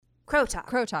Crow Talk.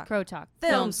 Crow Talk. Crow Talk.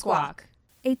 Film Squawk.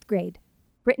 8th Grade.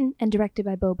 Written and directed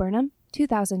by Bo Burnham,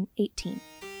 2018.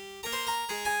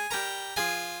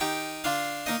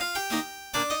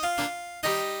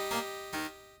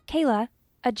 Kayla,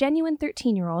 a genuine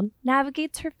 13-year-old,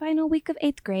 navigates her final week of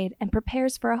 8th grade and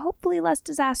prepares for a hopefully less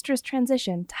disastrous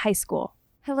transition to high school.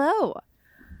 Hello.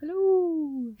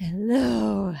 Hello.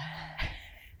 Hello.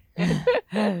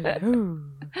 Hello.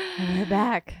 We're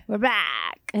back. We're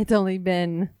back! It's only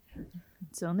been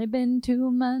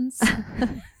 2 months.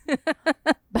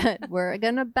 but we're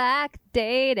gonna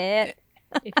backdate it.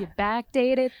 If you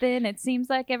backdate it, then it seems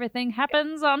like everything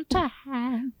happens on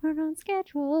time. We're on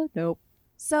schedule. Nope.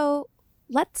 So,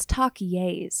 let's talk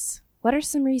yays. What are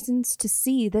some reasons to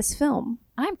see this film?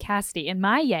 I'm Cassidy, and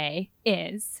my yay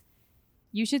is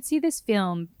you should see this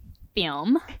film,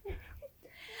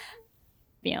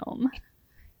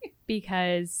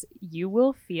 because you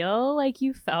will feel like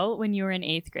you felt when you were in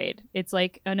 8th grade. It's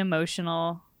like an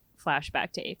emotional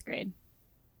flashback to 8th grade.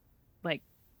 Like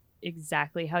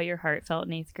exactly how your heart felt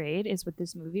in 8th grade is what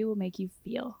this movie will make you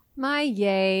feel. My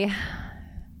yay.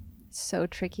 So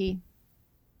tricky.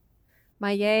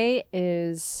 My yay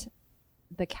is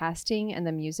the casting and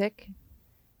the music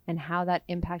and how that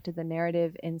impacted the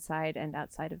narrative inside and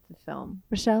outside of the film.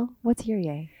 Rochelle, what's your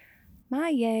yay? My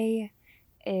yay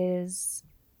is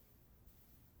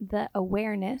the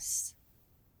awareness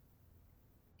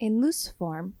in loose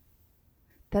form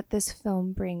that this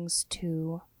film brings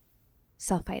to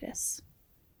self-itis,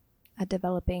 a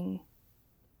developing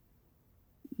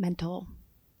mental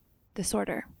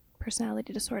disorder,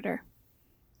 personality disorder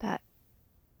that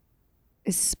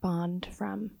is spawned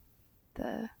from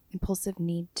the impulsive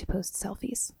need to post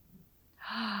selfies.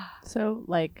 So,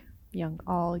 like,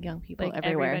 all young people Like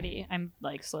everywhere. everybody, I'm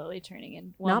like slowly turning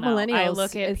in. Well, Not no, millennials. I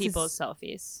look at It's people's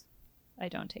selfies. I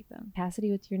don't take them. Cassidy,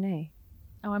 what's your nay?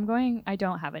 Oh, I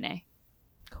don't have an A.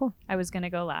 Cool. I was going to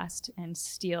go last and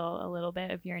steal a little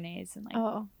bit of your nays and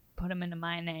put them into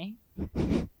my nay.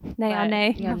 Nay on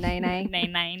nay. Yeah, nay, nay.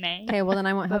 Nay. Okay, well then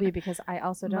I won't help you because I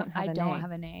also don't have I a don't nay.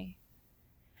 have an A.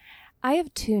 I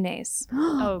have 2 nays.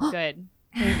 Oh, good.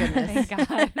 Thank goodness.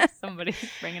 Thank God. Somebody's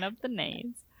bringing up the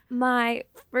nays. My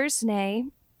first nay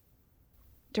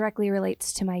directly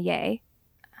relates to my yay.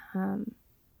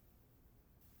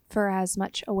 For as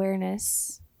much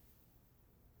awareness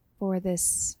for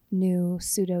this new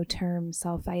pseudo-term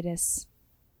self-itis,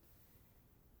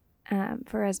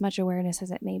 for as much awareness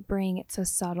as it may bring, it's so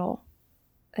subtle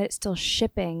that it's still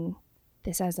shipping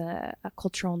this as a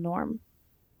cultural norm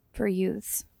for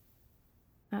youths,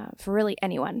 for really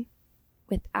anyone,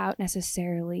 without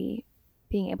necessarily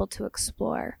being able to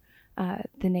explore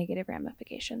the negative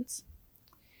ramifications.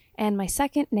 And my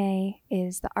second nay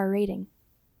is the R rating.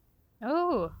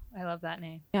 Oh, I love that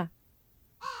name.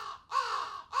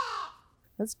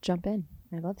 Let's jump in.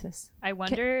 I love this. I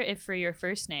wonder if for your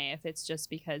first nay, if it's just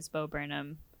because Bo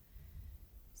Burnham,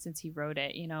 since he wrote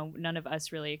it, none of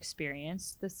us really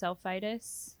experienced the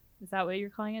self-itis. Is that what you're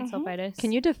calling it? Mhm. Self-itis?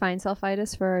 Can you define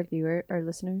self-itis for our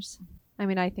listeners? I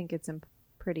mean, I think it's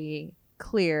pretty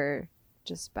clear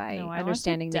just by No, I want the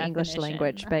understanding the English definition.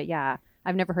 language. But yeah,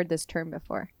 I've never heard this term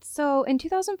before. So in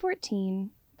 2014,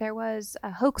 there was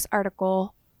a hoax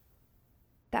article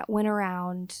that went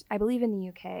around, I believe in the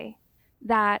UK,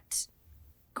 that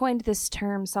coined this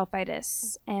term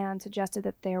self-itis and suggested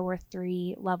that there were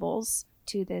 3 levels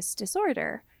to this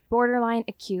disorder: borderline,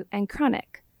 acute, and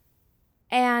chronic.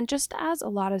 And just as a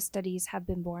lot of studies have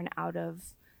been born out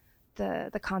of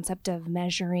the concept of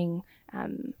measuring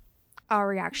our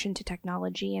reaction to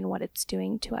technology and what it's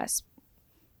doing to us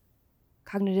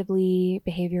cognitively,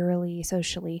 behaviorally,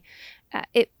 socially,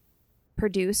 it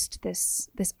produced this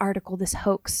article, this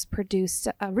hoax produced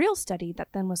a real study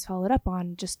that then was followed up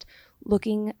on, just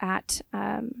looking at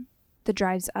the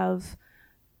drives of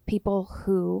people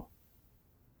who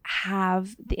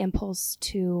have the impulse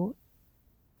to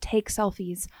take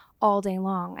selfies all day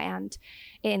long, and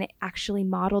it actually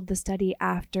modeled the study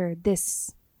after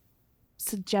this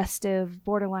suggestive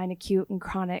borderline, acute, and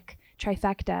chronic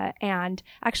trifecta, and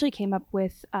actually came up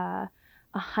with a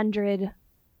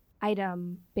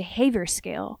 100-item behavior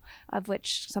scale, of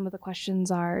which some of the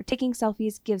questions are: taking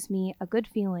selfies gives me a good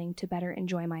feeling to better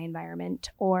enjoy my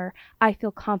environment, or I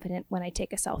feel confident when I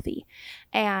take a selfie.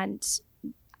 And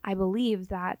I believe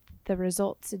that the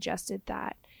results suggested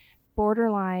that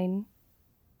borderline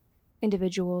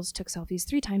individuals took selfies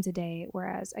 3 times a day,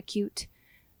 whereas acute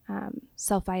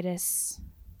self-itis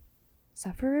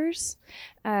sufferers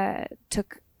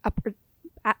took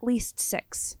at least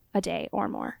 6 a day or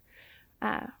more.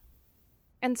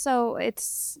 And so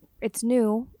it's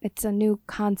new. It's a new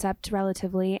concept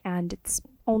relatively, and it's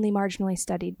only marginally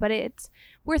studied, but it's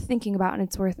worth thinking about and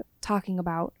it's worth talking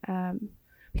about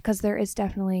because there is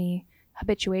definitely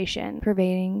habituation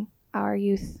pervading our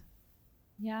youth.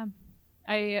 Yeah.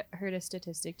 I heard a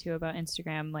statistic too about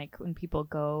Instagram. Like when people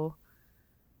go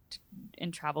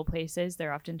in travel places,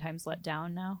 they're oftentimes let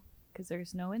down now because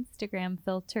there's no Instagram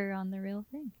filter on the real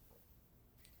thing.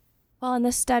 Well, in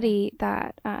this study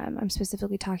that I'm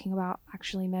specifically talking about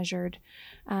actually measured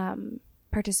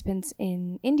participants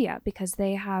in India because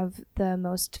they have the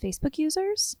most Facebook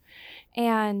users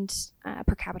and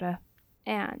per capita.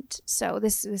 And so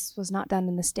this was not done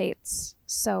in the States.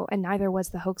 So, and neither was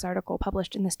the hoax article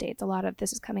published in the States. A lot of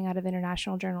this is coming out of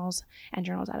international journals and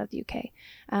journals out of the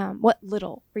UK. What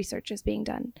little research is being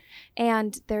done.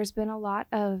 And there's been a lot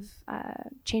of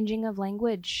changing of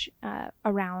language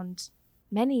around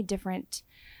many different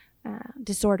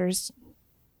disorders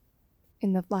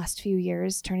in the last few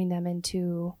years, turning them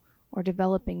into or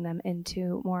developing them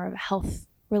into more of health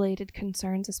related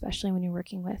concerns, especially when you're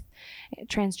working with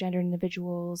transgender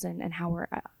individuals and how we're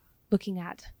looking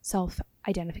at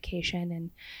self-identification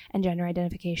and gender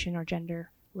identification or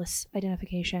genderless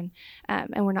identification.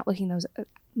 And we're not looking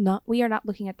we are not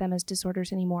looking at them as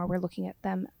disorders anymore. We're looking at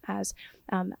them as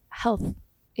health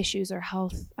issues or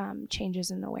health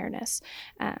changes in awareness.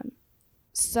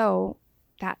 So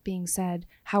that being said,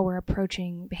 how we're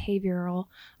approaching behavioral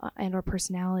and or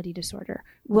personality disorder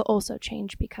will also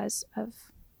change because of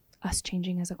us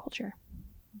changing as a culture.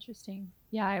 Interesting.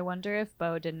 Yeah, I wonder if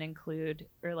Bo didn't include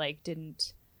or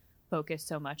didn't focus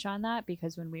so much on that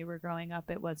because when we were growing up,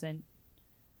 it wasn't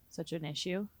such an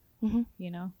issue,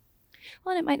 you know?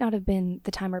 Well, and it might not have been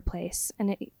the time or place.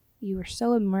 And you were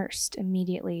so immersed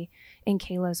immediately in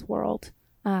Kayla's world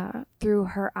through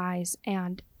her eyes.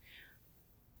 And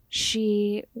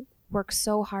she works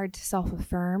so hard to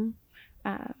self-affirm,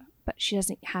 but she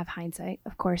doesn't have hindsight,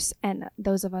 of course. And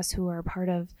those of us who are part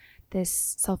of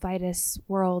this self-itis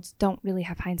world don't really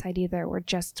have hindsight either. We're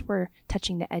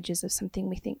touching the edges of something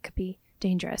we think could be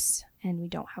dangerous, and we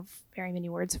don't have very many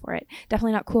words for it.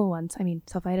 Definitely not cool ones. I mean,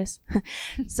 self-itis.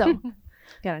 So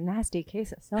got a nasty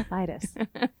case of self-itis.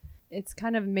 It's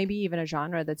kind of maybe even a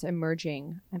genre that's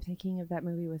emerging. I'm thinking of that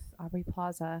movie with Aubrey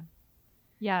Plaza.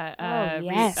 Yeah.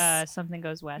 Yes. Something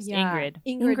Goes West. Yeah.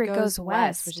 Ingrid Goes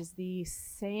West, which is the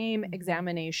same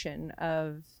examination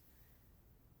of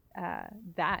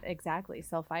that exactly,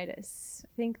 self-itis. I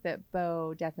think that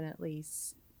Bo definitely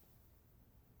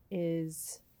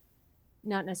is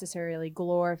not necessarily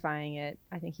glorifying it.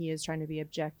 I think he is trying to be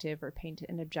objective or paint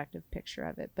an objective picture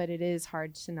of it, but it is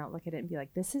hard to not look at it and be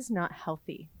like, this is not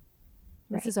healthy.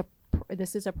 This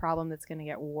is a problem that's going to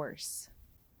get worse.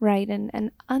 Right.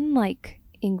 And unlike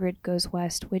Ingrid Goes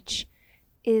West, which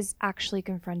is actually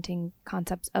confronting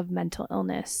concepts of mental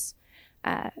illness,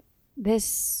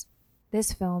 this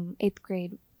film, 8th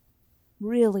Grade,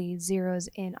 really zeroes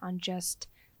in on just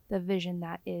the vision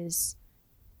that is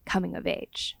coming of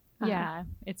age. Yeah,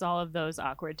 it's all of those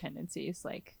awkward tendencies,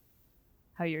 like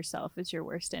how yourself is your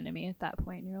worst enemy at that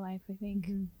point in your life, I think.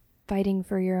 Mm-hmm. Fighting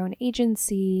for your own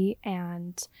agency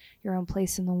and your own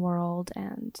place in the world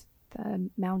and the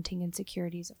mounting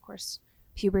insecurities, of course,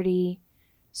 puberty,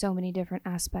 so many different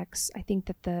aspects. I think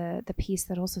that the piece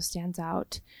that also stands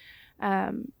out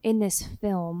in this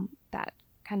film that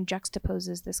kind of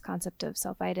juxtaposes this concept of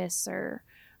self-itis or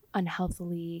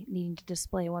unhealthily needing to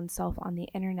display oneself on the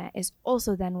internet is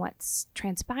also then what's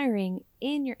transpiring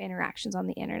in your interactions on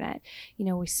the internet. You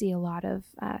know, we see a lot of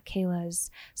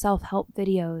Kayla's self-help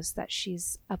videos that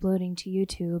she's uploading to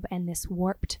YouTube, and this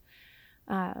warped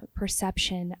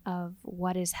perception of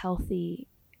what is healthy,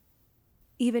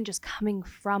 even just coming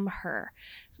from her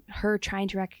trying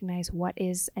to recognize what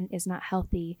is and is not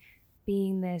healthy,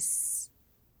 being this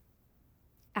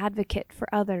advocate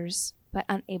for others, but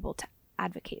unable to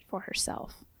advocate for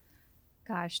herself.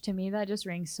 Gosh, to me that just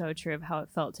rings so true of how it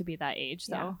felt to be that age,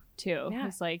 though, too. Yeah.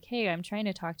 It's like, hey, I'm trying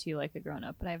to talk to you like a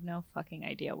grown-up, but I have no fucking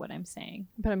idea what I'm saying.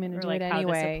 But I'm going to do it how this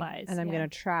anyway, applies. and I'm going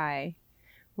to try,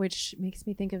 which makes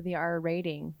me think of the R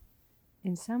rating.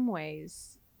 In some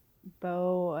ways,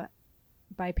 Bo,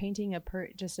 by painting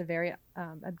just a very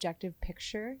objective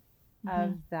picture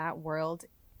of that world,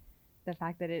 the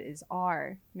fact that it is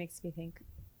R makes me think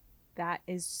that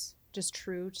is just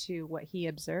true to what he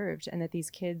observed, and that these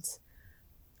kids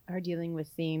are dealing with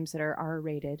themes that are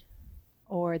R-rated,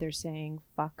 or they're saying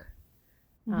fuck,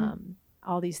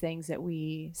 all these things that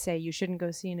we say you shouldn't go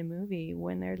see in a movie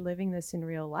when they're living this in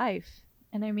real life.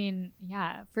 And I mean,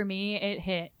 yeah, for me, it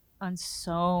hit on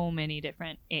so many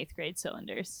different 8th grade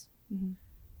cylinders.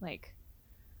 Like,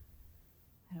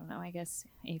 I don't know. I guess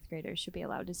 8th graders should be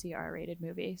allowed to see R-rated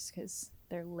movies because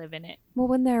they're living it. Well,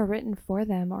 when they're written for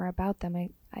them or about them,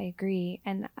 I agree.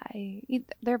 And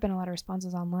there have been a lot of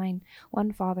responses online.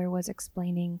 One father was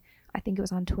explaining, I think it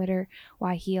was on Twitter,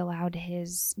 why he allowed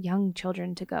his young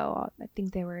children to go. I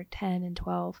think they were 10 and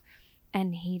 12.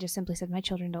 And he just simply said, my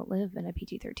children don't live in a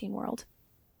PG-13 world.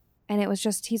 And it was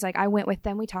just, he's like, I went with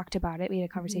them. We talked about it. We had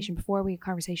a conversation before. We had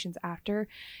conversations after.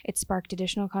 It sparked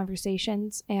additional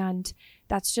conversations. And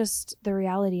that's just the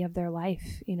reality of their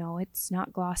life. You know, it's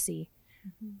not glossy.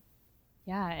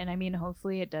 Yeah. And I mean,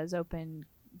 hopefully it does open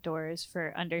doors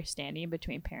for understanding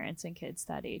between parents and kids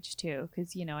that age too.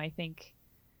 Because, you know, I think,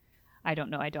 I don't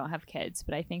know, I don't have kids,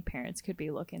 but I think parents could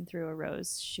be looking through a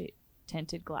rose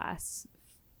tinted glass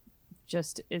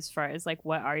just as far as like,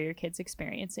 what are your kids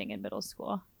experiencing in middle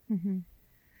school?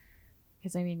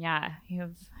 Because I mean, yeah,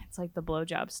 it's like the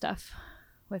blowjob stuff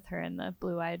with her and the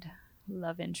blue-eyed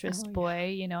love interest boy.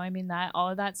 You know, I mean, that all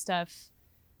of that stuff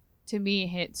to me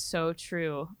hit so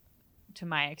true to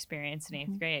my experience in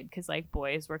 8th grade, because like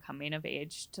boys were coming of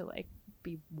age to like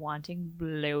be wanting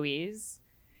blowies.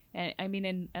 And I mean,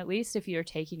 and at least if you're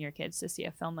taking your kids to see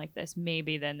a film like this,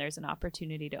 maybe then there's an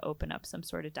opportunity to open up some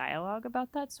sort of dialogue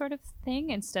about that sort of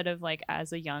thing, instead of like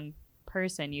as a young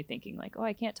person you thinking like, oh,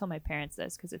 I can't tell my parents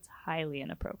this because it's highly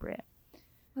inappropriate,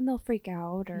 And they'll freak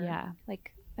out. Or yeah,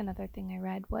 like another thing I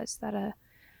read was that a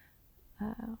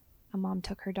mom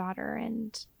took her daughter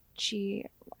and she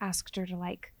asked her to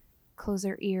like close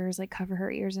her ears, like cover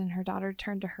her ears, and her daughter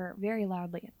turned to her very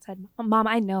loudly and said, Mom,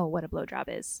 I know what a blowjob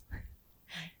is.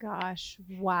 Gosh,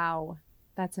 wow,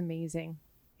 that's amazing.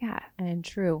 Yeah. And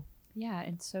true. yeah,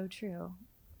 and so true.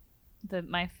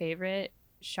 My favorite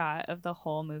shot of the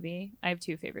whole movie, I have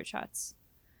two favorite shots,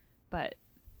 but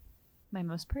my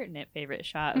most pertinent favorite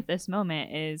shot of this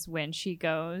moment is when she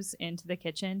goes into the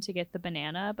kitchen to get the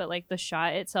banana, but like the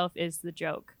shot itself is the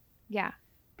joke. Yeah.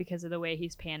 Because of the way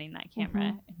he's panning that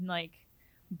camera. And like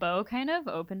Beau kind of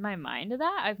opened my mind to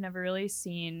that. I've never really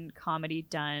seen comedy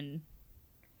done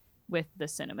with the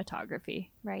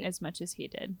cinematography as much as he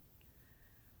did.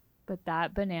 But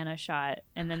that banana shot,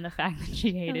 and then the fact that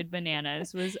she hated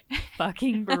bananas, was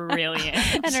fucking brilliant.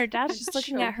 And her dad's just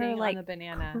looking at her like, the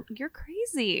banana. You're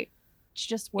crazy. She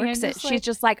just works And it. She's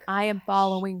just like, I am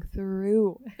following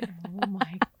through. Oh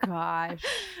my gosh.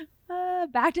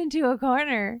 Backed into a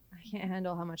corner. I can't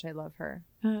handle how much I love her.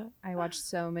 I watched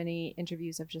so many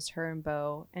interviews of just her and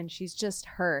Beau, and she's just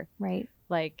her. Right.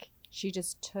 Like, she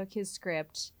just took his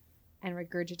script and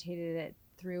regurgitated it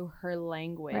through her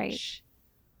language. Right.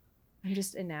 I'm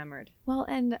just enamored. Well,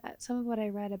 and some of what I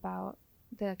read about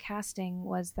the casting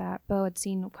was that Beau had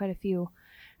seen quite a few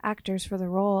actors for the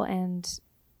role, and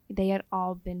they had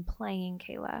all been playing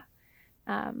Kayla.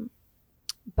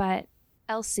 But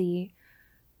Elsie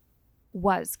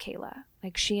was Kayla.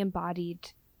 Like, she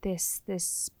embodied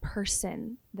this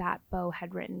person that Beau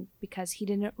had written, because he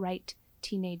didn't write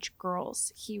teenage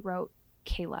girls. He wrote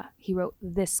Kayla. He wrote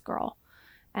this girl.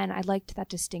 And I liked that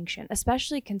distinction,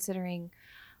 especially considering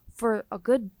for a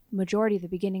good majority of the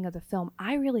beginning of the film,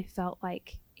 I really felt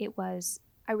like Kayla's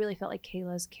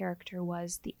character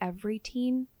was the every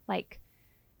teen, like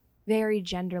very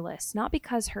genderless, not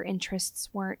because her interests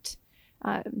weren't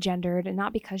gendered, and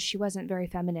not because she wasn't very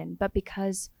feminine, but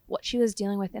because what she was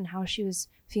dealing with and how she was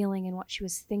feeling and what she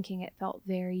was thinking, it felt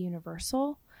very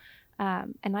universal.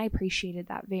 And I appreciated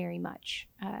that very much.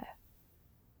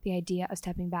 The idea of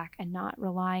stepping back and not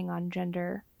relying on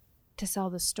gender to sell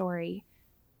the story,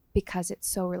 because it's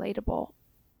so relatable,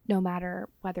 no matter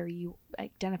whether you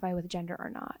identify with gender or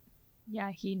not.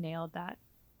 Yeah, he nailed that.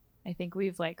 I think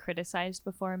we've like criticized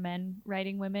before men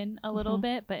writing women a little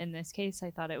bit, but in this case,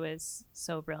 I thought it was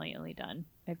so brilliantly done.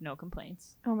 I have no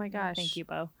complaints. Oh my gosh. Thank you,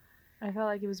 Beau. I felt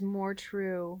like it was more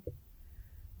true.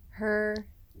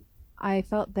 I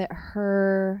felt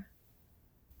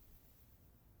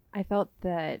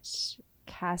that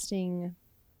casting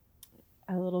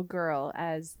a little girl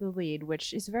as the lead,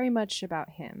 which is very much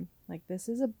about him. Like, this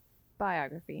is a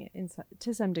biography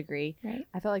to some degree. Right.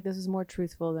 I felt like this was more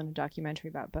truthful than a documentary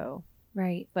about Beau.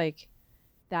 Right. Like,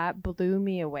 that blew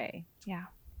me away. Yeah.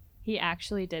 He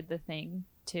actually did the thing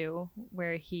too,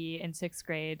 where he in 6th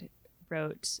grade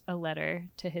wrote a letter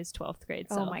to his 12th grade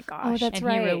self. Oh my gosh. Oh, that's and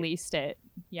right. he released it.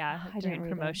 Yeah, I didn't during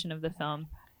read promotion of the film.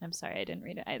 I'm sorry, I didn't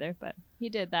read it either, but he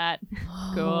did that.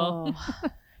 Cool.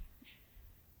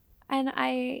 And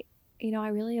I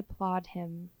really applaud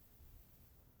him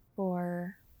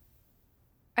for,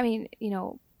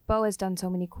 Beau has done so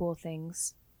many cool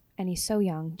things, and he's so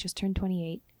young, just turned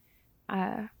 28.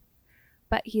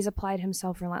 But he's applied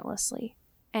himself relentlessly.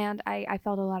 And I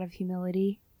felt a lot of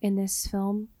humility in this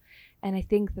film. And I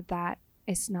think that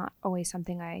is not always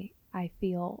something I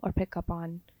feel or pick up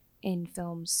on in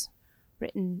films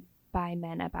written by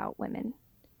men about women.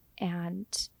 And,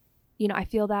 I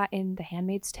feel that in The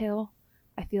Handmaid's Tale.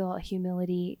 I feel a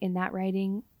humility in that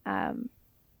writing.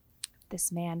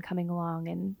 This man coming along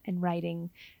and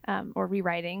writing or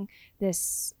rewriting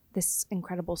this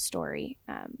incredible story.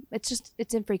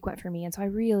 It's infrequent for me. And so I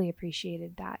really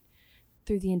appreciated that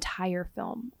through the entire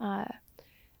film.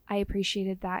 I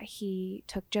appreciated that he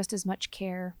took just as much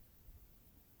care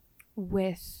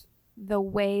with the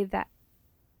way that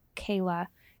Kayla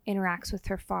interacts with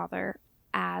her father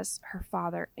as her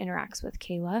father interacts with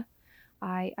Kayla.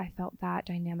 I felt that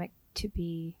dynamic to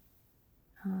be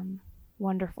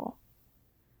wonderful.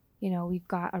 We've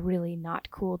got a really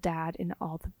not cool dad in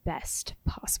all the best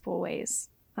possible ways.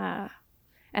 And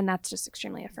that's just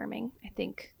extremely affirming, I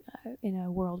think, in a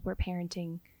world where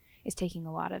parenting is taking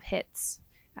a lot of hits.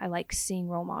 I like seeing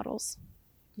role models.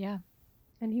 Yeah.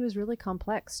 And he was really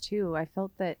complex too. I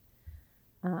felt that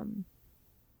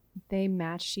they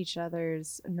matched each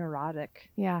other's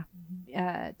neurotic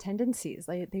tendencies.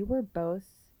 Like they were both,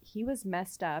 he was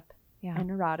messed up and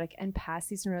neurotic and passed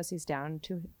these neuroses down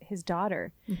to his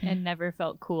daughter. And never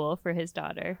felt cool for his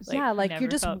daughter. You're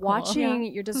just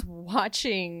watching, you're just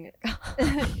watching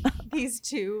these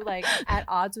two like at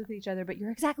odds with each other, but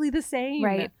you're exactly the same.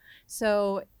 Right.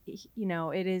 So,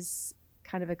 it is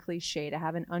kind of a cliche to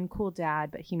have an uncool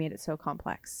dad, but he made it so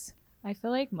complex. I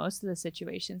feel like most of the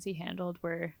situations he handled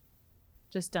were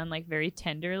just done like very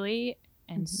tenderly.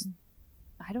 And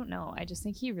I don't know. I just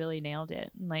think he really nailed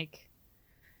it. Like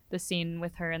the scene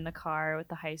with her in the car with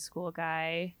the high school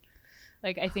guy.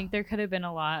 Like, I think there could have been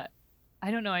a lot.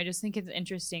 I don't know. I just think it's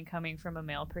interesting coming from a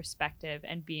male perspective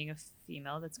and being a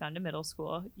female that's gone to middle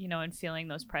school, and feeling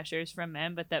those pressures from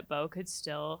men, but that Beau could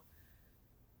still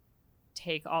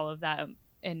take all of that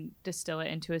and distill it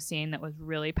into a scene that was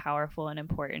really powerful and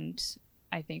important,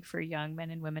 I think, for young men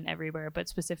and women everywhere, but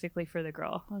specifically for the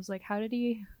girl. I was like, how did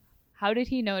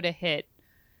he know to hit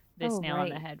this nail on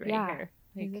the head here?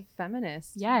 Like, he's a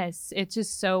feminist. Yes, it's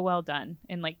just so well done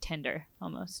and like tender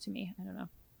almost to me. I don't know.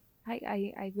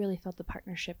 I really felt the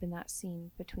partnership in that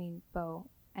scene between Beau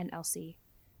and Elsie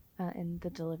and the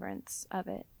deliverance of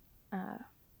it,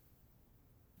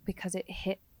 because it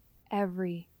hit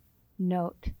every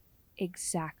note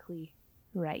exactly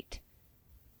right.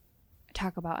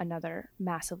 Talk about another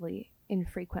massively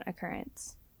infrequent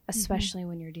occurrence, especially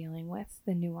when you're dealing with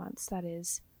the nuance that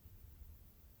is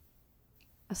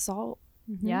assault.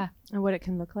 Yeah. And what it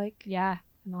can look like. Yeah.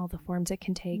 And all the forms it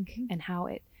can take and how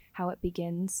it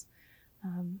begins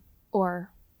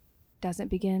or doesn't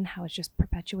begin, how it's just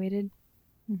perpetuated.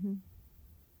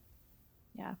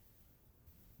 Yeah.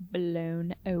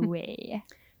 Blown away.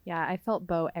 Yeah, I felt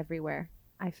Beau everywhere.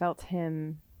 I felt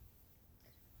him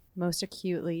most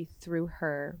acutely through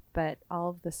her, but all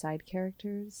of the side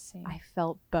characters, Same. I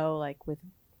felt Beau like with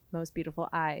most beautiful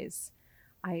eyes.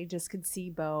 I just could see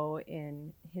Beau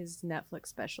in his Netflix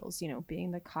specials,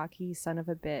 being the cocky son of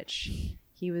a bitch.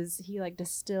 He like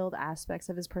distilled aspects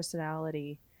of his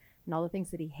personality and all the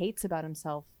things that he hates about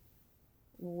himself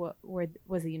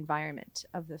was the environment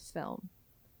of this film.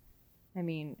 I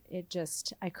mean,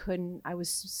 I was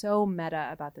so meta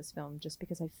about this film just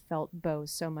because I felt Beau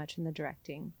so much in the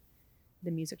directing,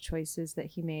 the music choices that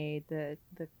he made, the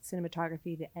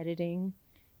cinematography, the editing.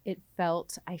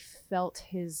 I felt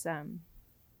his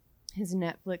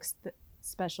Netflix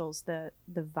specials, the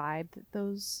vibe that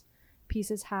those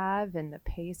pieces have and the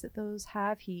pace that those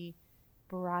have. He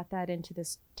brought that into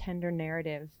this tender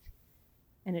narrative,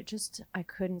 and I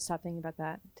couldn't stop thinking about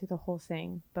that through the whole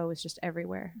thing. Beau was just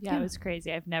everywhere. Yeah, it was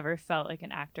crazy. I've never felt like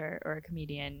an actor or a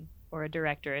comedian or a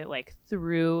director like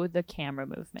through the camera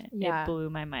movement. Yeah. It blew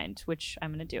my mind, which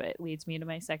I'm gonna do. It leads me to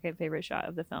my second favorite shot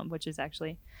of the film, which is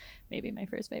actually maybe my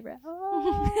first favorite.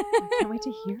 I can't wait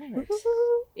to hear it.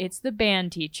 It's the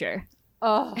band teacher.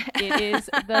 Oh, It is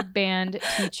the band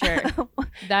teacher.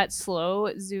 That slow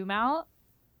zoom out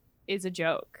is a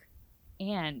joke.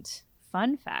 And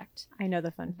fun fact, I know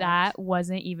the fun fact. that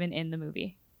wasn't even in the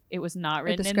movie. It was not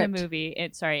written in the movie.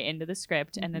 Into the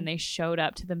script. And then they showed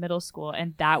up to the middle school,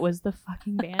 and that was the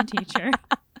fucking band teacher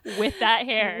with that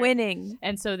hair. Winning.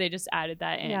 And so they just added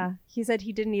that in. Yeah, he said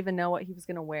he didn't even know what he was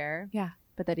going to wear. Yeah.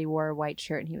 But that he wore a white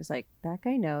shirt, and he was like, that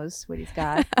guy knows what he's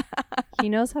got. He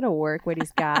knows how to work what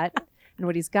he's got. And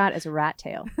what he's got is a rat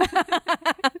tail.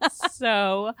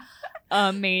 So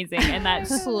amazing. And that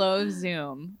slow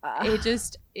zoom,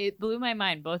 it blew my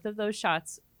mind. Both of those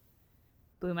shots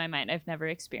blew my mind. I've never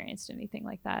experienced anything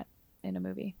like that in a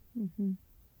movie. Mm-hmm.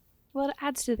 Well, it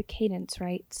adds to the cadence,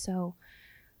 right? So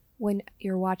when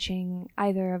you're watching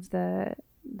either of the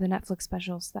Netflix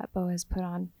specials that Bo has put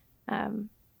on,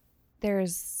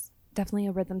 there's definitely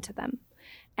a rhythm to them.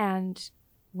 And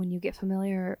when you get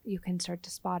familiar, you can start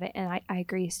to spot it. And I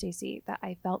agree, Stacey, that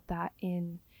I felt that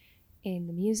in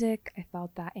the music. I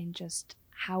felt that in just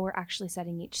how we're actually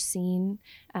setting each scene,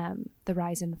 the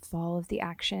rise and fall of the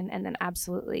action, and then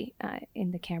absolutely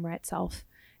in the camera itself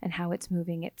and how it's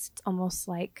moving. It's almost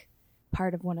like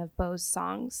part of one of Bo's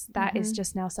songs that is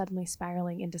just now suddenly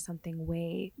spiraling into something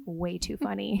way, way too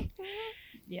funny.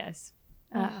 Yes.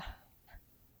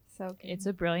 So good. It's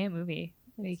a brilliant movie.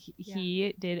 Like,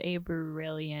 he did a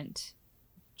brilliant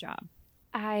job.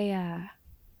 I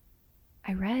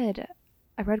read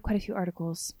quite a few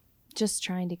articles just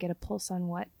trying to get a pulse on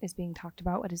what is being talked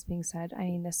about, what is being said. I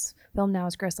mean, this film now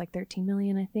has grossed like $13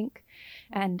 million, I think.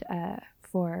 And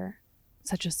for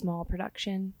such a small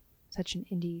production, such an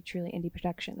truly indie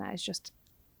production, that is just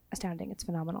astounding. It's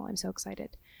phenomenal. I'm so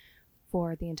excited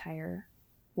for the entire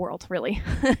world, really.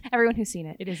 Everyone who's seen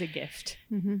it. It is a gift.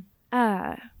 Mm-hmm.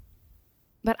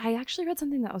 But I actually read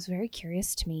something that was very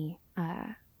curious to me.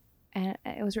 And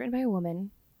it was written by a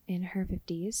woman in her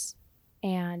 50s.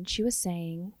 And she was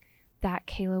saying that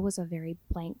Kayla was a very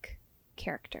blank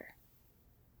character.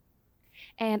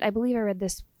 And I believe I read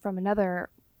this from another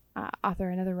author,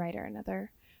 another writer,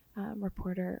 another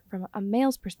reporter from a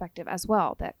male's perspective as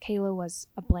well, that Kayla was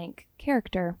a blank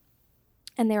character.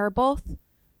 And they were both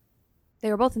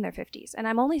in their 50s. And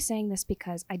I'm only saying this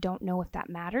because I don't know if that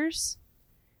matters.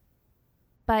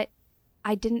 But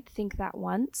I didn't think that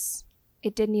once.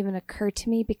 It didn't even occur to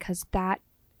me, because that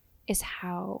is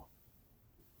how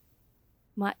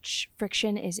much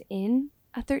friction is in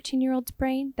a 13-year-old's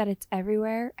brain, that it's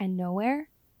everywhere and nowhere.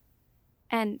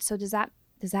 And so does that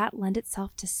lend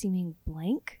itself to seeming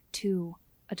blank to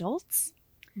adults?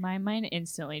 My mind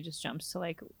instantly just jumps to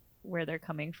like where they're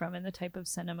coming from and the type of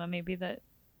cinema maybe that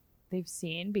they've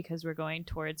seen, because we're going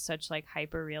towards such like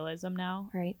hyper realism now,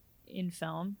 right, in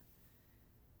film,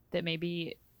 that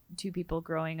maybe two people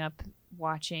growing up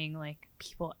watching like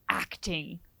people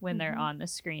acting when they're on the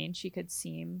screen, she could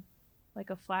seem like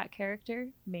a flat character,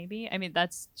 maybe. I mean,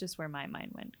 that's just where my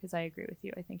mind went, because I agree with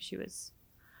you. I think she was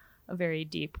a very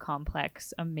deep,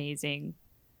 complex, amazing,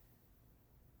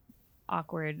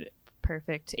 awkward,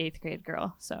 perfect 8th grade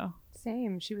girl. So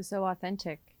Same. She was so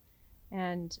authentic.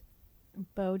 And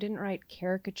Bo didn't write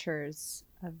caricatures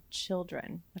of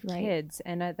children, of Right. kids.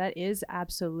 And that is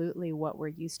absolutely what we're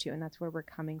used to. And that's where we're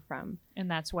coming from. and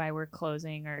that's why we're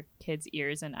closing our kids'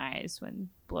 ears and eyes when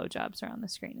blowjobs are on the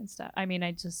screen and stuff. I mean,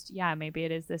 maybe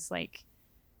it is this like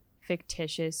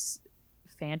fictitious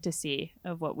fantasy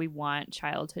of what we want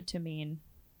childhood to mean.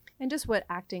 And just what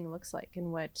acting looks like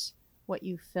and what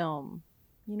you film.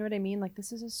 You know what I mean? Like,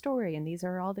 this is a story, and these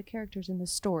are all the characters in the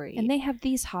story. And they have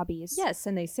these hobbies. Yes,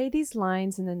 and they say these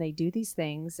lines, and then they do these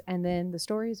things, and then the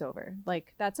story's over.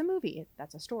 Like, that's a movie.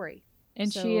 That's a story.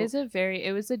 And So- she is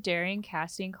it was a daring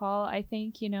casting call, I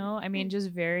think, I mean, just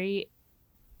very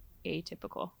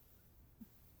atypical.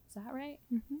 Is that right?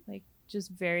 Mm-hmm. Like,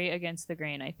 just very against the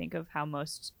grain, I think, of how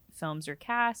most films are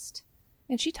cast.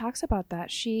 And she talks about that.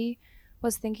 Elsie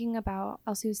was thinking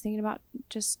about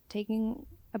just taking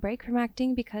a break from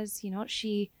acting, because,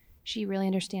 she really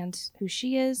understands who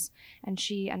she is, and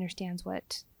she understands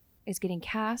what is getting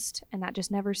cast, and that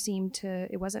just never seemed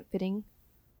it wasn't fitting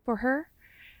for her.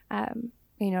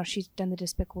 She's done the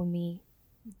Despicable Me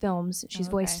films. She's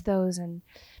voiced those, and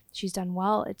she's done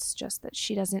well. It's just that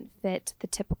she doesn't fit the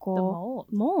typical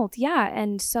mold. Yeah.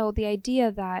 And so the idea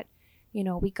that,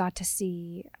 we got to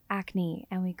see acne,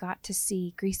 and we got to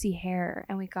see greasy hair,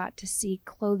 and we got to see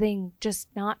clothing just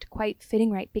not quite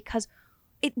fitting right, because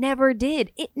it never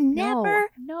did. It never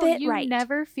fit you right.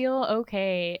 never feel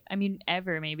okay. I mean,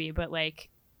 ever maybe, but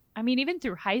even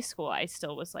through high school, I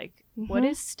still was like, what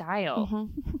is style? Mhm.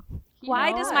 You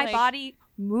Why know, does my like- body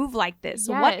move like this?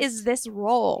 Yes. What is this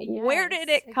role? Where did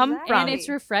it come exactly. from? And it's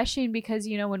refreshing because,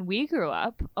 when we grew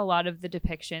up, a lot of the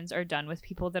depictions are done with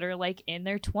people that are like in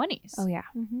their 20s. Oh, yeah.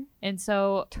 Mm-hmm. And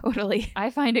so Totally. I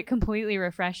find it completely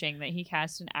refreshing that he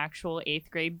cast an actual 8th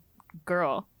grade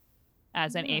girl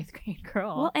as an 8th grade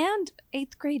girl. Well, and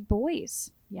 8th grade boys.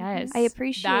 yes. I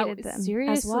appreciated that, them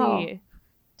seriously, as well.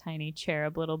 Tiny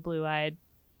cherub, little blue-eyed,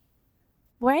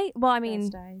 Right? Well, I mean,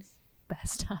 Best eyes.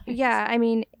 best eyes. yeah, I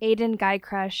mean, Aiden guy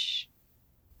crush.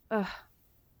 Ugh.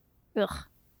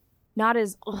 Not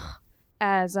as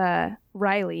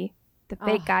Riley, the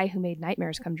fake Ugh. guy who made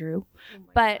nightmares come true. Oh my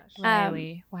But gosh.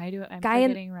 Riley. I'm guy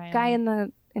forgetting Riley. guy in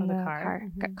the the the car?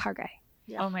 car, Mhm. car guy.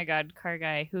 Yeah. Oh my god, car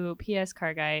guy. Who, P.S.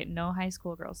 car guy, no high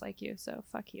school girls like you, so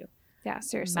fuck you. Yeah,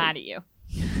 seriously. Mad at you.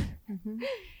 Mhm.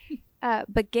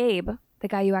 But Gabe, the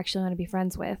guy you actually want to be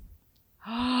friends with,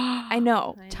 I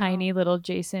know. Tiny little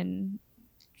Jason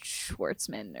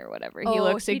Schwartzman or whatever. He Oh,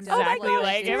 looks he does exactly look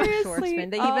like Jason him.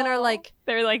 Schwartzman. They even are like,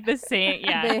 They're like the same.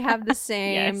 Yeah. they have the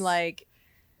same Yes. like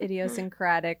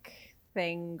idiosyncratic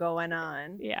thing going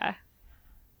on. Yeah.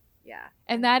 Yeah.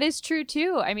 And that is true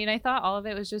too. I mean, I thought all of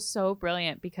it was just so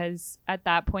brilliant because at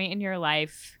that point in your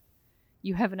life,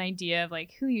 you have an idea of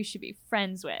like who you should be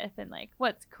friends with and like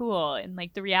what's cool. And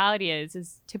like the reality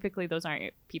is typically those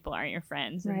aren't your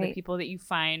friends. And the Right. people that you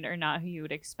find are not who you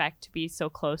would expect to be so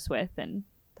close with. And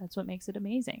that's what makes it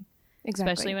amazing.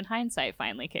 Exactly. Especially when hindsight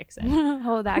finally kicks in.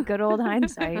 Oh, that good old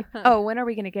hindsight. Oh, when are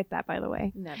we going to get that, by the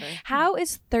way? Never. How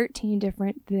is 13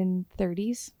 different than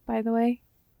 30s, by the way?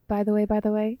 By the way.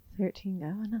 13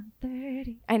 going on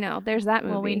 30. I know. There's that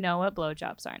movie. Well, we know what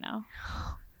blowjobs are now.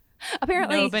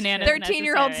 Apparently, No bananas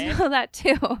 13-year-olds necessary. know that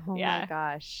too. Oh Yeah. my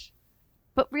gosh.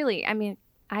 But really, I mean,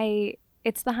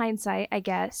 it's the hindsight, I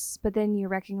guess. But then you're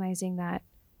recognizing that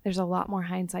there's a lot more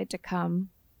hindsight to come.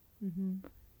 Mm-hmm.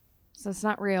 So it's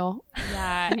not real.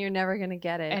 Yeah. And you're never going to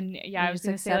get it. And yeah, You I was just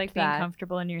going to say like accept being that.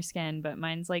 comfortable in your skin, but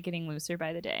mine's like getting looser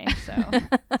by the day. So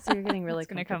So you're getting really it's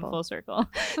going to come comfortable. full circle.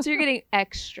 So you're getting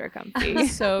extra comfy.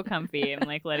 So comfy. I'm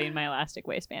like letting my elastic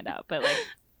waistband out, but like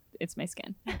it's my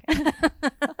skin.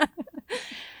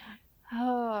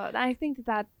 Oh, I think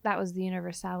that was the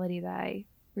universality that I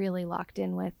really locked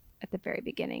in with at the very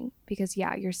beginning. Because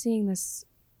yeah, you're seeing this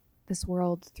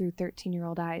world through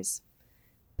 13-year-old eyes,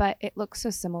 but it looks so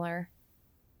similar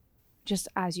just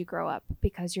as you grow up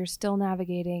because you're still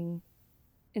navigating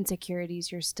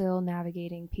insecurities, you're still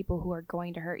navigating people who are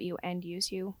going to hurt you and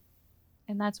use you.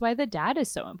 And that's why the dad is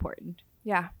so important.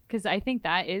 Yeah. Because I think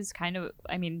that is kind of,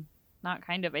 I mean, not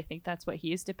kind of, I think that's what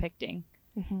he is depicting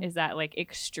Mhm. is that like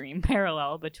extreme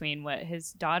parallel between what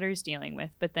his daughter's dealing with,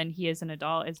 but then he as an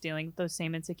adult is dealing with those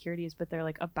same insecurities, but they're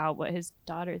like about what his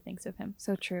daughter thinks of him.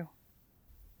 So true.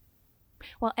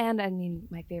 Well, and I mean,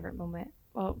 my favorite moment,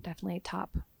 well, definitely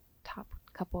top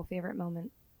couple favorite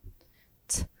moment.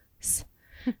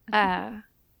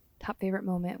 Top favorite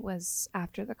moment was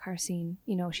after the car scene.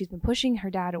 You know, she's been pushing her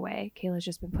dad away. Kayla's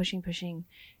just been pushing,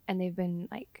 and they've been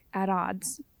like at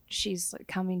odds. She's like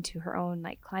coming to her own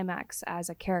like climax as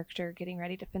a character, getting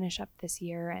ready to finish up this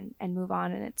year and move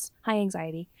on, and it's high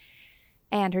anxiety.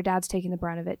 And her dad's taking the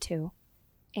brunt of it too.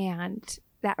 And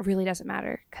that really doesn't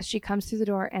matter because she comes through the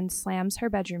door and slams her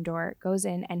bedroom door, goes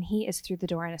in, and he is through the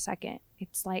door in a second.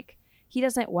 It's like he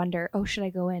doesn't wonder, oh, should I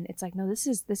go in? It's like, no, this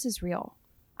is real.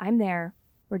 I'm there.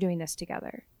 We're doing this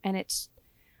together. And it's,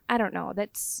 I don't know.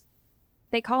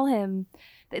 They call him,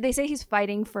 they say he's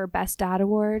fighting for Best Dad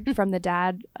Award from the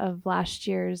dad of last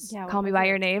year's Yeah, Call what Me was By it?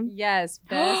 Your Name. Yes,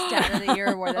 best dad of the year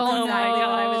award. That's Oh my exactly what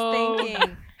I was God.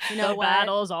 thinking. You know the what?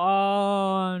 battle's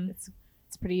on. It's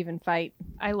a pretty even fight.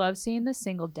 I love seeing the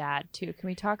single dad too. Can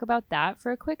we talk about that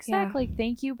for a quick sec? Yeah. Like,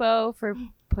 thank you, Bo, for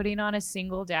putting on a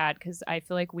single dad because I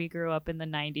feel like we grew up in the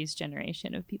 90s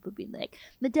generation of people being like,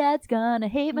 my dad's gonna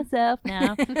hate myself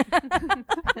now.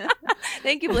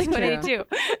 Thank you, That's Blink-182.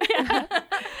 Yeah.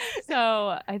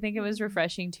 So I think it was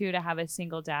refreshing too to have a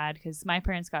single dad because my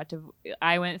parents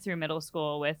I went through middle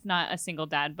school with not a single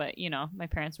dad, but you know, my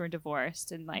parents were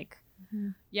divorced and like,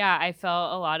 Mhm. yeah, I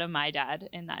felt a lot of my dad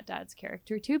in that dad's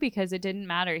character too because it didn't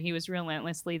matter. He was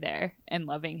relentlessly there and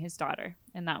loving his daughter.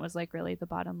 And that was like really the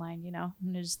bottom line, you know?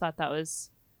 And I just thought that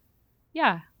was,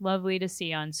 yeah, lovely to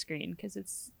see on screen because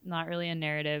it's not really a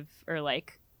narrative or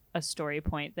like a story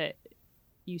point that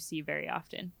you see very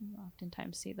often. You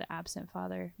oftentimes see the absent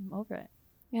father over it.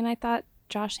 And I thought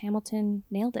Josh Hamilton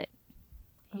nailed it.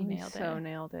 He nailed so it.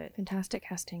 nailed it. Fantastic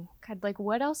casting. God, like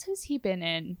what else has he been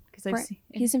in? Because I've seen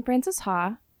He's in Frances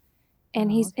Ha,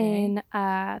 and Oh, he's okay. in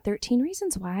 13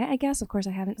 Reasons Why, I guess. Of course,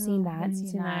 I haven't seen that. haven't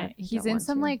seen that. He's Don't in want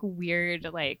some to. like weird,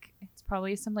 like it's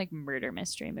probably some like murder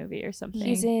mystery movie or something.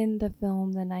 He's in the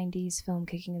 90s film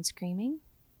Kicking and Screaming.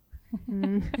 I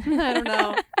don't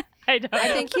know. I don't. I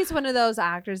think he's one of those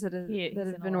actors that He's have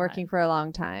in a been lot. working for a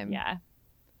long time. Yeah,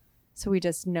 So we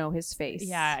just know his face.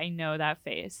 yeah, I know that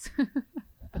face,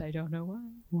 but I don't know why.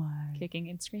 Why? Kicking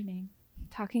and screaming.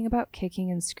 Talking about kicking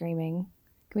and screaming,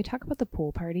 can we talk about the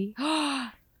pool party?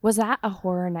 Was that a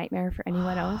horror nightmare for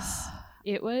anyone else?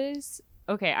 It was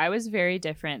okay. I was very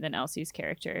different than Elsie's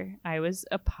character. I was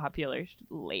a popular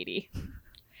lady.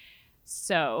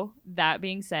 So that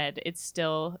being said, it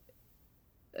still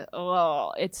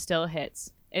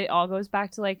hits. It all goes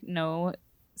back to like no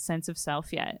sense of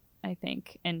self yet, I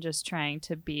think, and just trying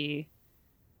to be.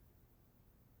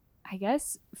 I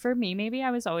guess for me, maybe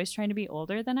I was always trying to be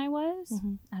older than I was.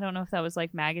 Mhm. I don't know if that was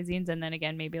like magazines and then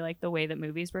again maybe like the way that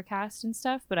movies were cast and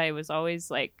stuff, but I was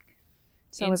always like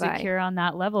So was I. insecure on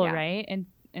that level, Yeah. right?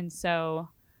 And so,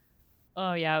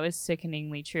 oh yeah, it was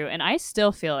sickeningly true. And I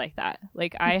still feel like that.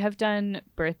 Like I have done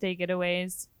birthday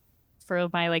getaways for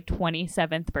my like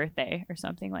 27th birthday or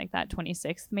something like that,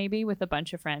 26th maybe, with a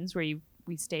bunch of friends where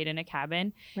we stayed in a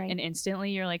cabin, Right. and instantly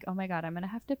you're like, oh my god, I'm gonna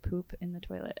have to poop in the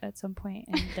toilet at some point,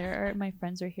 and my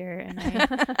friends are here, and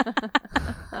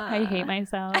I hate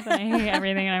myself, and I hate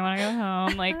everything, and I want to go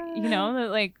home. Like, you know,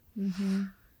 that like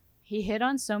he hit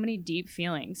on so many deep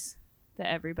feelings that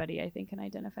everybody I think can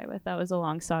identify with. That was a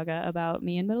long saga about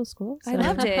me in middle school. I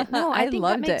loved it. No, I think that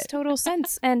loved makes it. total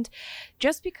sense. And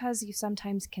just because you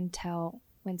sometimes can tell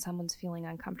when someone's feeling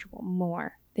uncomfortable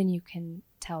more than you can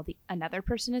tell another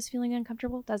person is feeling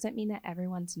uncomfortable doesn't mean that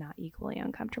everyone's not equally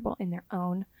uncomfortable in their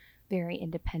own very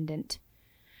independent,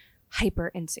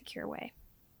 hyper insecure way.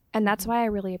 And that's why I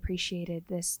really appreciated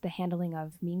the handling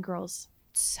of Mean Girls.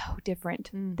 It's so different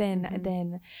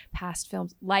than past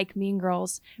films like Mean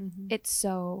Girls. It's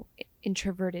so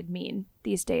introverted mean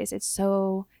these days. It's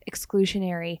so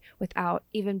exclusionary without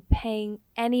even paying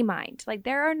any mind. Like,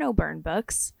 there are no burn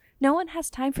books. No one has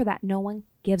time for that. No one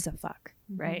gives a fuck.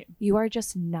 Right. You are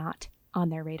just not on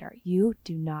their radar. You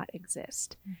do not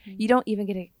exist. You don't even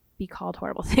get to be called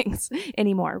horrible things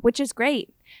anymore, which is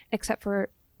great, except for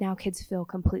now kids feel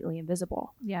completely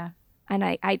invisible. Yeah. And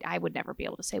I would never be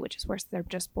able to say which is worse. They're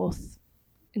just both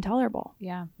intolerable.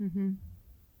 Yeah.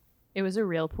 It was a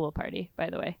real pool party, by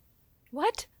the way.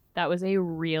 What? That was a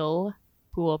real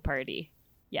pool party.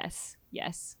 Yes.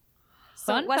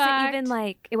 So Fun it wasn't fact. even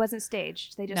like, it wasn't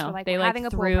staged. They just No, were like, they we're like having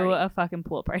a pool threw party. a fucking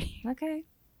pool party. Okay.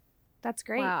 That's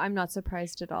great. Wow, I'm not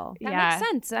surprised at all. That Yeah. makes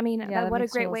sense. I mean, Yeah, that what a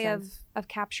makes great total way sense. of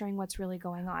capturing what's really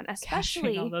going on,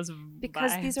 Capturing all especially those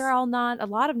because these vibes. are all a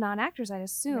lot of non-actors, I'd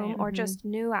assume, Right. or just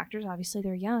new actors. Obviously,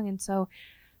 they're young, and so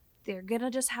they're gonna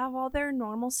just have all their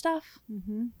normal stuff.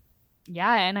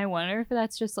 Yeah, and I wonder if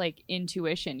that's just like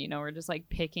intuition, you know, we're just like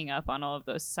picking up on all of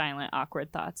those silent,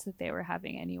 awkward thoughts that they were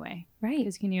having anyway. Right.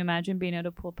 Because can you imagine being at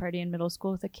a pool party in middle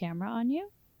school with a camera on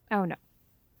you? Oh, no.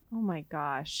 Oh my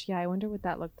gosh. Yeah, I wonder what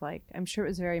that looked like. I'm sure it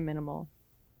was very minimal.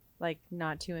 Like,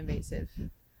 not too invasive.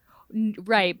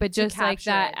 Right, but just like capture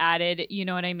that it. added, you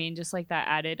know what I mean? Just like that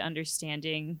added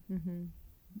understanding that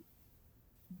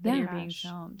Yeah. you're being Gosh.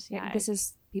 filmed. Yeah,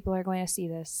 people are going to see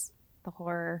this. The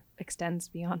horror extends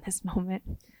beyond this moment.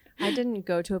 I didn't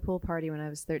go to a pool party when I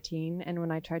was 13, and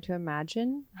when I tried to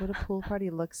imagine what a pool party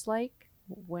looks like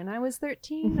when I was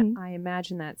 13, I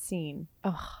imagined that scene.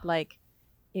 Like,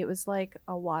 it was like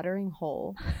a watering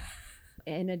hole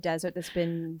in a desert that's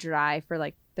been dry for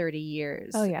like 30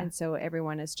 years. Oh, yeah. And so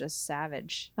everyone is just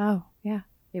savage. Oh, yeah.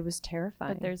 It was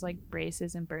terrifying. But there's like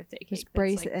braces and birthday cake. There's that's,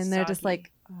 braces, like, and they're just soggy.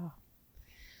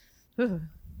 like,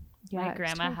 My it's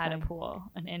grandma had a terrifying. pool,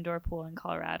 an indoor pool in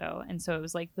Colorado, and so it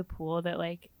was like the pool that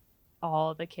like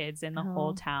all the kids in the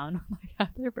whole town like had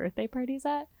their birthday parties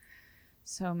at.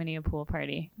 So many a pool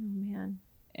party. Oh man.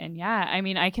 And yeah, I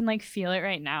mean, I can like feel it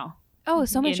right now. Oh,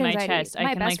 so much In my anxiety. chest. I My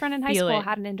can, best like, friend in high feel school it.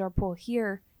 had an indoor pool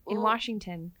here in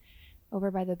Washington over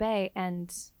by the bay.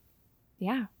 And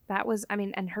yeah, that was, I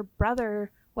mean, and her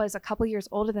brother was a couple years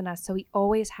older than us. So he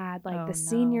always had like Oh, the no.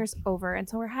 seniors over. And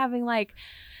so we're having like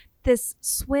this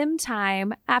swim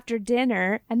time after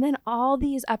dinner. And then all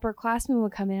these upperclassmen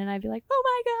would come in and I'd be like, oh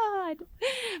my God,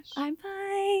 I'm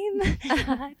fine.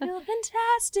 I feel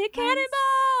fantastic.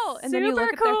 Cannonball. And then you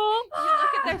look at their, you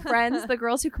look at their friends, the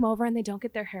girls who come over and they don't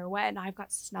get their hair wet, and I've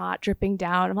got snot dripping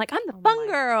down. I'm like, I'm the Oh fun my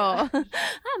girl.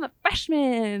 I'm a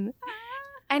freshman.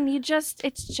 And it's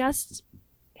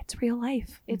real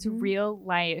life. It's real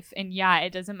life. And yeah,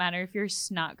 it doesn't matter if you're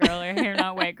snot girl or you're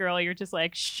not white girl. You're just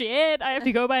like, shit, I have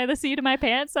to go by the seat of my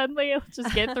pants suddenly. Let's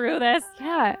just get through this.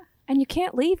 Yeah. And you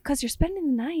can't leave because you're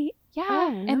spending the night. Yeah.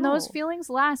 Oh, And those no. feelings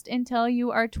last until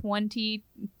you are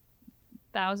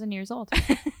 20,000 years old.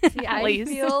 See, At I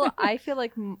least. feel I feel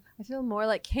more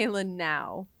like Kayla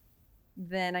now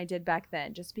than I did back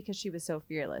then, just because she was so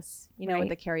fearless. You know, with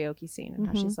the karaoke scene and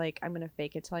how she's like, I'm gonna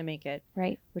fake it till I make it,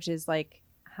 Right. which is like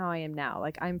how I am now.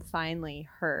 Like, I'm finally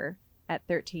her at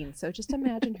 13. So just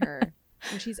imagine her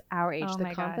when she's our age. Oh The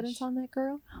my confidence gosh. on that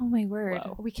girl. Oh my word.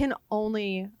 Whoa. We can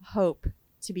only hope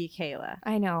to be Kayla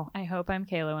I know. I hope I'm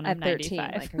Kayla when at I'm 13.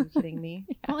 95. Like, are you kidding me?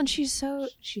 Well, and she's so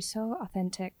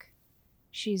authentic.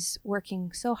 She's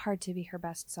working so hard to be her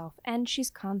best self, and she's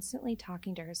constantly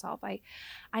talking to herself. I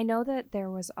know that there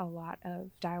was a lot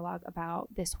of dialogue about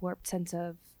this warped sense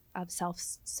of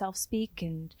self speak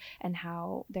and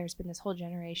how there's been this whole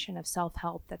generation of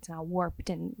self-help that's now warped,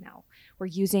 and now we're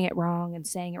using it wrong and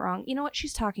saying it wrong. You know what?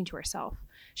 She's talking to herself.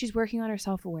 She's working on her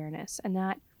self-awareness, and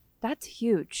that's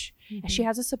huge. And she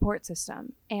has a support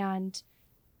system, and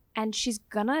And she's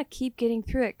gonna keep getting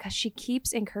through it because she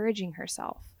keeps encouraging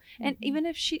herself. And even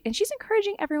if she's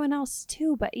encouraging everyone else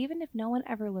too, but even if no one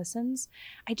ever listens,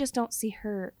 I just don't see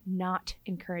her not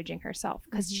encouraging herself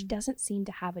because she doesn't seem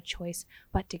to have a choice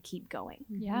but to keep going.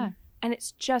 Yeah. And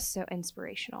it's just so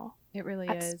inspirational. It really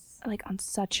That's, is. like, on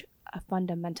such a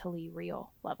fundamentally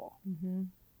real level.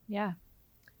 Yeah.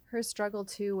 Her struggle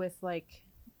too with like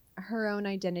her own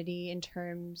identity in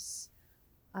terms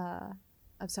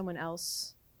of someone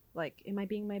else. Like, am I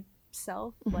being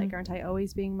myself? Like, aren't I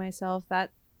always being myself?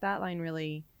 That line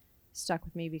really stuck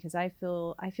with me because I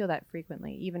feel that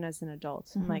frequently, even as an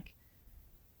adult. I'm like,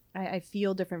 I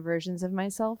feel different versions of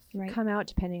myself come out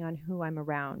depending on who I'm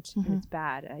around. And it's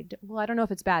bad. I don't know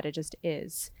if it's bad. It just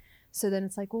is. So then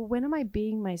it's like, well, when am I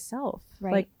being myself?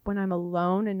 Right. Like when I'm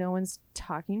alone and no one's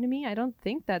talking to me, I don't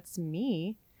think that's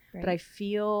me. But I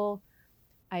feel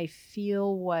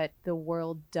what the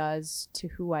world does to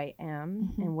who I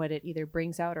am and what it either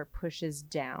brings out or pushes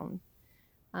down.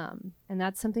 And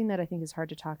that's something that I think is hard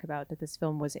to talk about, that this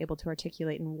film was able to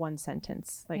articulate in one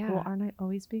sentence. Like, well, aren't I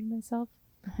always being myself?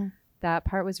 That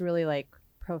part was really like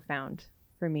profound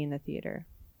for me in the theater.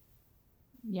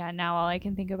 Yeah, now all I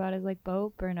can think about is like,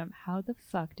 Bo Burnham, how the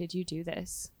fuck did you do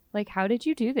this? Like, how did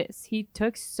you do this? He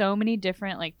took so many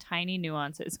different like tiny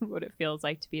nuances of what it feels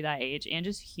like to be that age and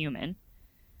just human.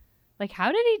 Like,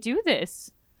 how did he do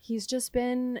this? He's just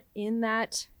been in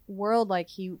that world. Like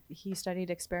he studied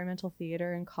experimental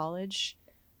theater in college.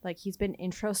 Like he's been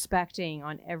introspecting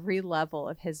on every level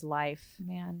of his life,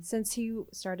 Man, since he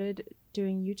started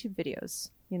doing YouTube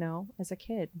videos, you know, as a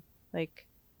kid. Like,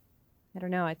 I don't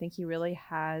know, I think he really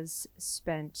has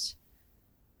spent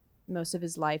most of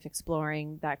his life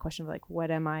exploring that question of like, what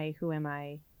am I, who am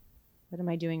I, what am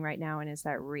I doing right now, and is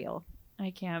that real?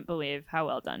 I can't believe how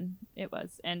well done it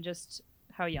was, and just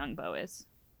how young Bo is.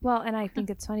 Well, and I think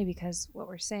it's funny because what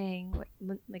we're saying,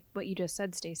 what you just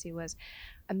said, Stacey, was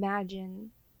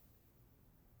imagine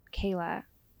Kayla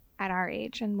at our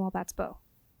age, and well, that's Bo.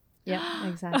 Yeah,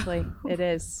 exactly. It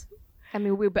is. I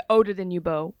mean, we're a bit older than you,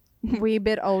 Bo. We a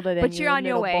bit older than But you, you're on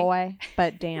your little way. boy.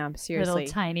 But damn, seriously.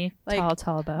 Little tiny, Like,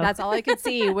 tall Bo. That's all I could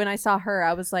see when I saw her.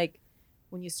 I was like,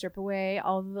 when you strip away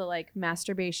all the like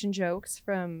masturbation jokes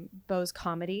from Bo's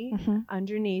comedy,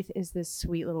 underneath is this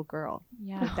sweet little girl.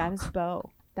 Yeah. Like, that is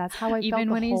Bo. That's how I felt Even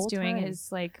the when he's whole doing time.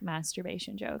 his like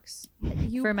masturbation jokes.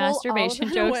 You For pull all masturbation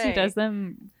of it jokes, he away. does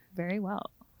them very well.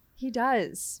 He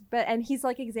does. And he's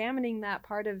like examining that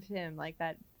part of him, like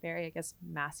that very, I guess,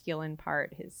 masculine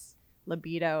part, his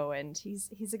libido, and he's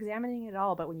examining it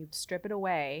all. But when you strip it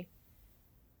away,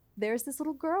 there's this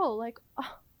little girl, like,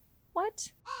 oh,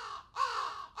 what?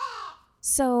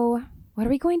 So, what are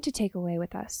we going to take away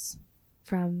with us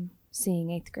from seeing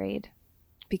 8th grade,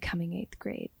 becoming 8th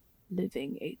grade,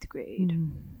 living 8th grade?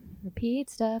 Repeat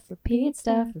stuff, repeat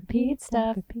stuff, repeat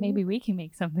stuff. Maybe we can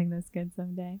make something that's good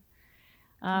someday.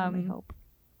 I hope.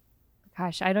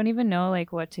 Gosh, I don't even know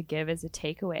like what to give as a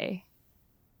takeaway.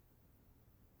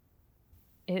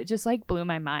 It just like blew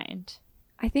my mind.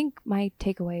 I think my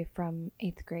takeaway from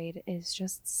 8th grade is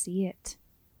just see it.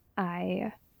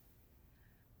 I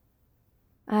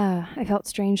felt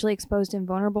strangely exposed and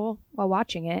vulnerable while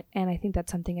watching it, and I think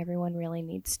that's something everyone really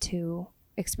needs to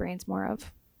experience more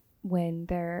of when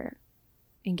they're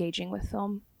engaging with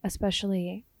film,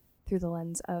 especially through the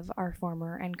lens of our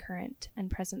former and current and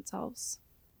present selves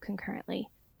concurrently.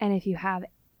 And if you have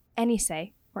any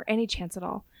say or any chance at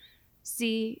all,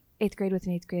 see 8th grade with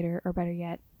an 8th grader, or better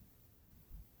yet,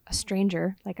 a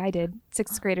stranger like I did,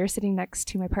 6th grader sitting next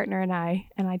to my partner and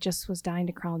I just was dying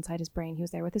to crawl inside his brain. He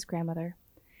was there with his grandmother,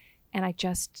 and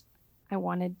I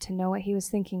wanted to know what he was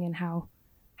thinking and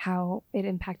how it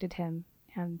impacted him.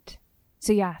 And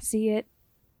so yeah, see it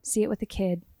with a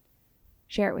kid,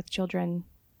 share it with children.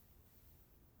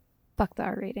 Fuck the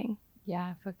R rating.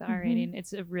 Yeah, fuck the R rating.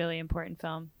 It's a really important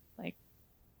film. Like,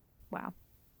 wow.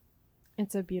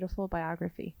 It's a beautiful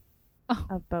biography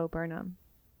of Bo Burnham.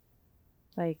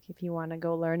 Like, if you want to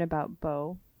go learn about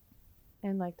Bo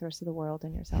and like the rest of the world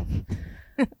and yourself,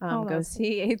 go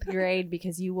see 8th grade,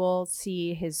 because you will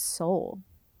see his soul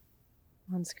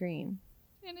on screen.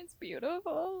 And it's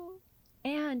beautiful.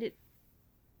 And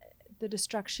the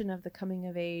destruction of the coming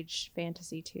of age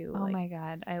fantasy too. Oh like, my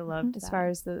God. I loved as that. far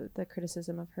as the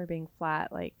criticism of her being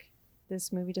flat, like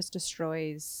this movie just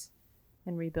destroys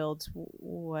and rebuilds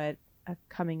what a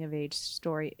coming of age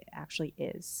story actually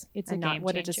is. It's a and game not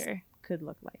what it changer. just could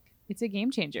look like. It's a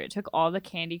game changer. It took all the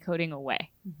candy coating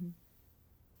away and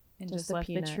Just just the left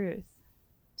the peanut. truth.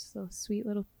 Just a little sweet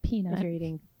little If peanut. you're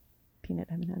eating peanut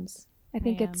M&Ms. I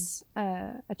think I am. it's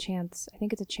a chance. I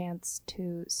think it's a chance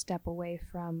to step away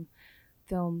from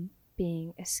film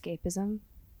being escapism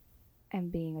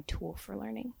and being a tool for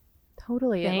learning.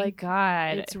 Totally. Thank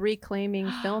God. It's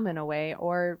reclaiming film in a way,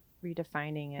 or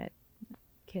redefining it.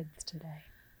 Kids today.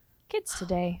 Kids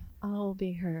today. I'll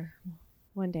be her.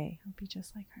 One day, I'll be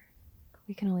just like her.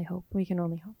 We can only hope. We can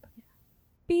only hope. Yeah.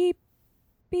 Beep,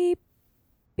 beep,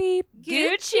 beep.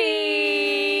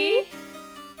 Gucci!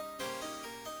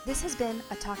 This has been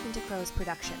a Talking to Crows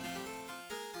production.